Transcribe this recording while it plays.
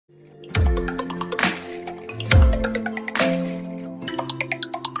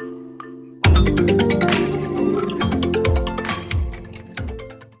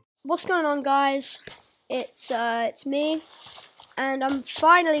What's going on, guys? It's me, and I'm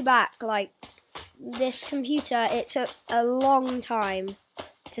finally back. Like, this computer, it took a long time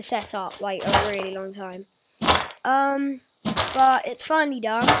to set up, like a really long time. But it's finally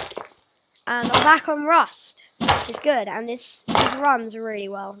done, and I'm back on Rust, which is good. And this runs really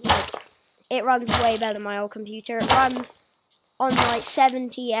well. Like, it runs way better than my old computer. It runs on like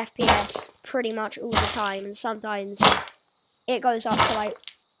 70 FPS pretty much all the time, and sometimes it goes up to like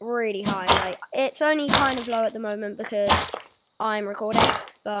really high. Like, it's only kind of low at the moment because I'm recording,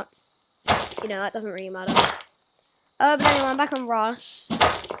 but you know, that doesn't really matter. But anyway, I'm back on Rust,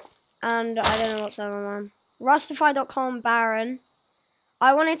 and I don't know what's going on. Rustify.com Baron.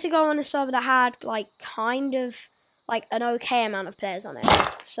 I wanted to go on a server that had like kind of like an okay amount of players on it,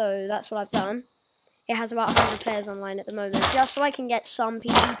 so that's what I've done. It has about 100 players online at the moment, just so I can get some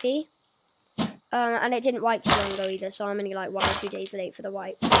PvP. And it didn't wipe too long ago either, so I'm only like 1 or 2 days late for the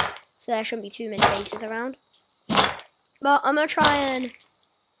wipe. So there shouldn't be too many bases around. But I'm gonna try and,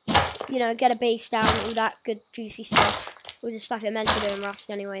 you know, get a base down, all that good juicy stuff. All the stuff you're meant to do in Rust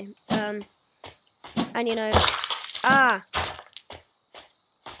anyway. And you know,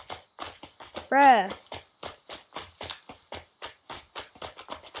 bruh.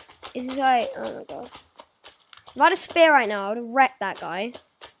 Is this right? Oh my god. If I had a spear right now, I would have wrecked that guy.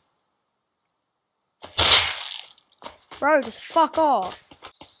 Bro, just fuck off.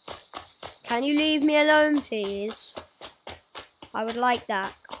 Can you leave me alone, please? I would like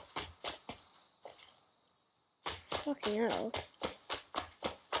that. Fucking hell.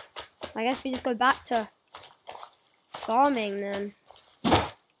 I guess we just go back to farming then.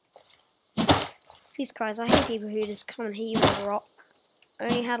 Jesus Christ, I hate people who just come and hit you with a rock. I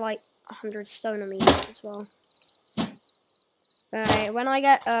only had like 100 stone on me as well. Alright, when I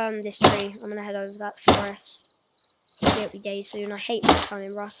get this tree, I'm gonna head over to that forest. It'll be day soon. I hate my time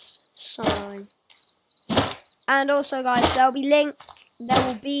in Rust. So annoying. And also, guys, there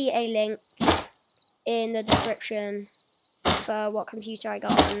will be a link in the description for what computer I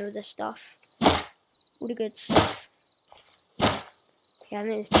got and all this stuff. All the good stuff. Yeah, I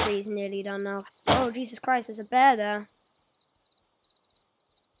think this tree's nearly done now. Oh, Jesus Christ, there's a bear there.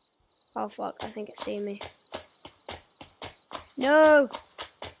 Oh, fuck, I think it's seen me. No!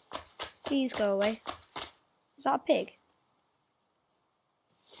 Please go away. Is that a pig?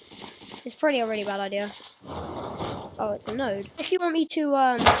 It's probably a really bad idea. Oh, it's a node. If you want me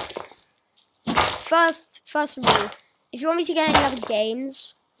to, first of all, if you want me to get any other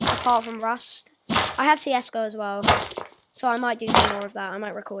games apart from Rust, I have CSGO as well, so I might do some more of that. I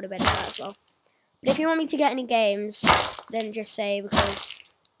might record a bit of that as well. But if you want me to get any games, then just say, because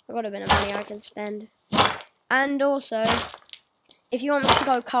I've got a bit of money I can spend. And also, if you want me to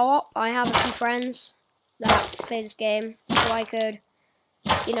go co-op, I have a few friends that play this game, so I could,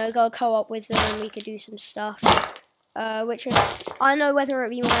 you know, go co-op with them and we could do some stuff. Which is, I don't know whether it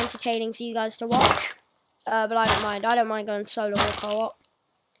would be more entertaining for you guys to watch, but I don't mind. I don't mind going solo or co-op.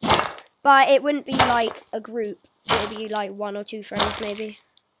 But it wouldn't be like a group. It would be like 1 or 2 friends maybe.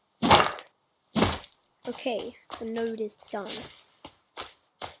 Okay, the node is done.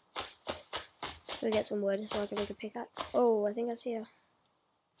 So we get some wood so I can make a pickaxe. Oh, I think I see her.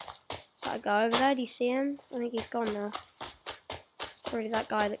 Is that a guy over there? Do you see him? I think he's gone now. It's probably that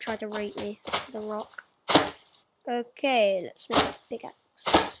guy that tried to rape me with a rock. Okay, let's make a pickaxe.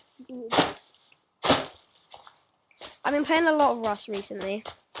 I've been playing a lot of Rust recently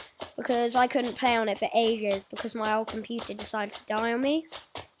because I couldn't play on it for ages because my old computer decided to die on me.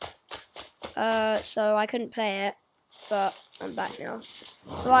 So I couldn't play it, but I'm back now.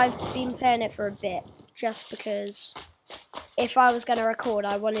 So I've been playing it for a bit just because if I was going to record,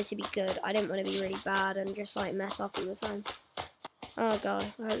 I wanted to be good. I didn't want to be really bad and just like mess up all the time. Oh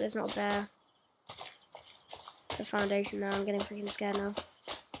god, I hope there's not a bear. It's a foundation now, I'm getting freaking scared now.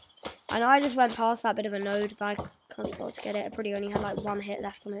 I know I just went past that bit of a node, but I can't be bothered to get it. I probably only had like 1 hit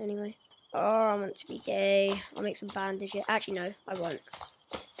left on it anyway. Oh, I want it to be day. I'll make some bandages. Actually, no, I won't.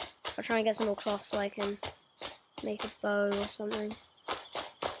 I'll try and get some more cloth so I can make a bow or something.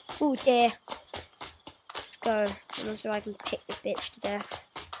 Oh dear. Let's go. And also I can pick this bitch to death.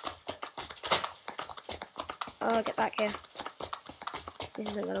 Oh, get back here. This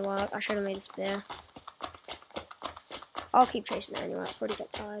isn't gonna work. I should have made a spear. I'll keep chasing it anyway. I'll probably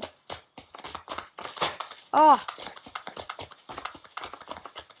get tired. Oh!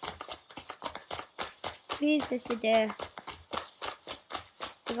 Please, Mr. Deer.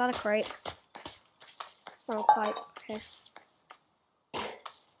 Is that a crate? Oh, pipe. Okay.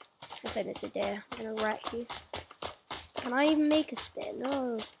 I said Mr. Deer. I'm gonna wreck you. Can I even make a spear?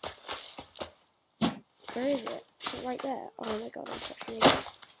 No. Where is it? Is it right there? Oh my god, I'm such an idiot.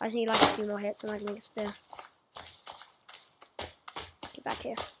 I just need like a few more hits and I can make a spear. Get back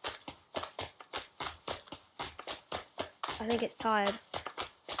here. I think it's tired.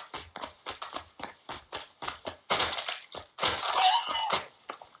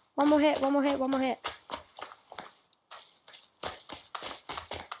 One more hit, one more hit, one more hit.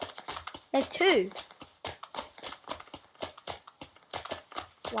 There's 2.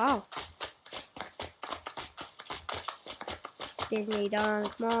 Wow. Disney done,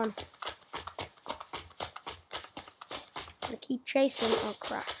 come on. I'm gonna keep chasing. Oh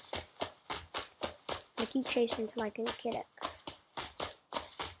crap. I'm gonna keep chasing until I can kill it.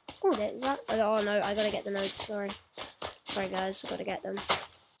 Oh, there's that. Oh no, I gotta get the nodes, sorry. Sorry guys, I gotta get them.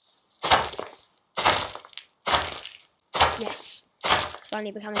 Yes. It's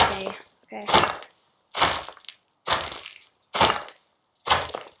finally becoming day. Okay.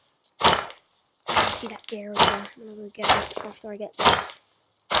 See that deer over there. I'm gonna go get it after I get this.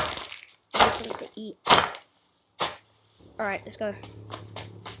 I need something to eat. Alright, let's go.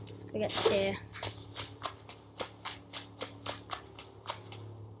 Let's go get this deer.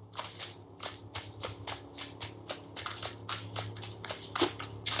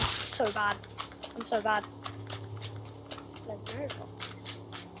 So bad. I'm so bad.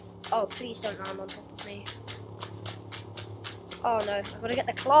 Oh, please don't land on top of me. Oh no, I've got to get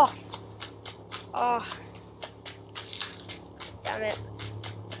the cloth. Oh, damn it.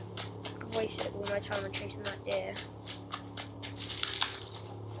 I've wasted all my time on chasing that deer.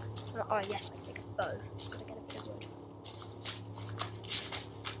 Oh yes, I can make a bow. Just gotta get a bit of wood.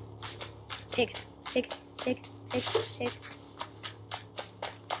 Pig, pig, pig, pig, pig.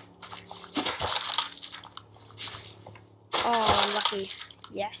 Oh, lucky.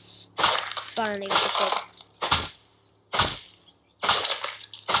 Yes. Finally got the pig.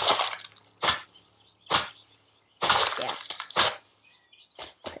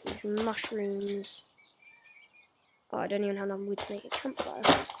 Mushrooms. Oh, I don't even have enough wood to make a campfire.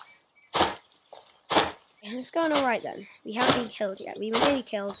 Yeah, it's going alright then. We haven't been killed yet. We were nearly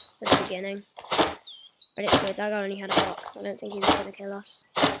killed at the beginning. But it's good. That guy only had a rock. I don't think he was going to kill us.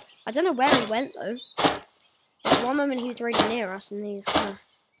 I don't know where he went though. At one moment he was really near us and he's kind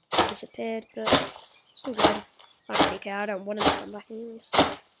of disappeared. But it's all good. I don't really care. I don't want him to come back anyways.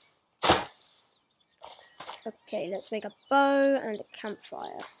 Okay, let's make a bow and a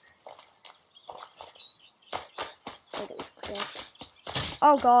campfire. Let's get this cloth.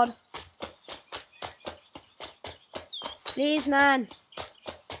 Oh god. Please, man.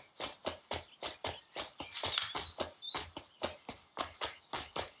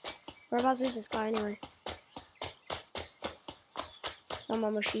 Whereabouts is this guy anyway?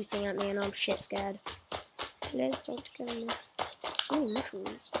 Someone was shooting at me and I'm shit scared. Let's talk together. So many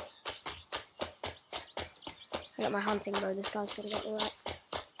mushrooms. I got my hunting bow, this guy's gonna get alright.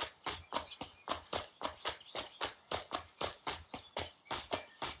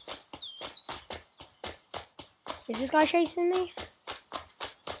 Is this guy chasing me?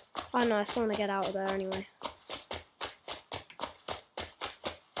 Oh no, I still want to get out of there anyway.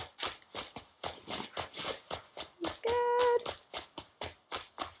 I'm scared.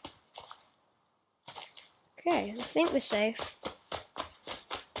 Okay, I think we're safe.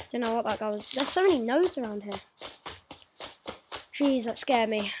 Don't know what that guy was. There's so many nodes around here. Jeez, that scared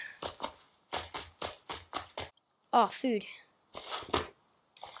me. Oh, food.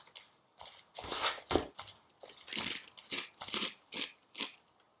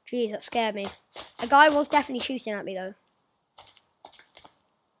 Jeez, that scared me. A guy was definitely shooting at me though.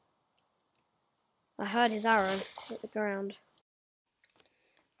 I heard his arrow hit the ground.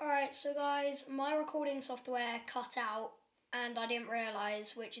 Alright, so guys, my recording software cut out and I didn't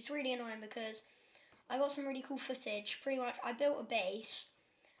realise, which is really annoying because I got some really cool footage. Pretty much, I built a base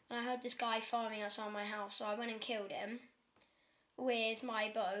and I heard this guy farming outside my house, so I went and killed him with my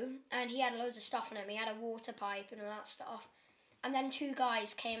bow, and he had loads of stuff on him. He had a water pipe and all that stuff. And then 2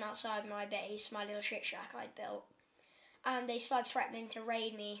 guys came outside my base, my little shit shack I'd built, and they started threatening to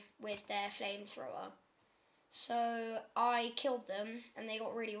raid me with their flamethrower. So I killed them and they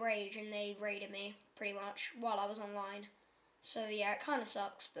got really rage and they raided me pretty much while I was online. So yeah, it kind of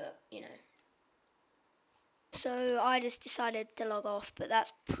sucks, but you know. So I just decided to log off, but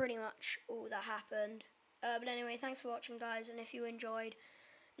that's pretty much all that happened. But anyway, thanks for watching guys, and if you enjoyed,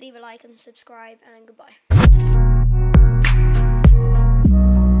 leave a like and subscribe, and goodbye.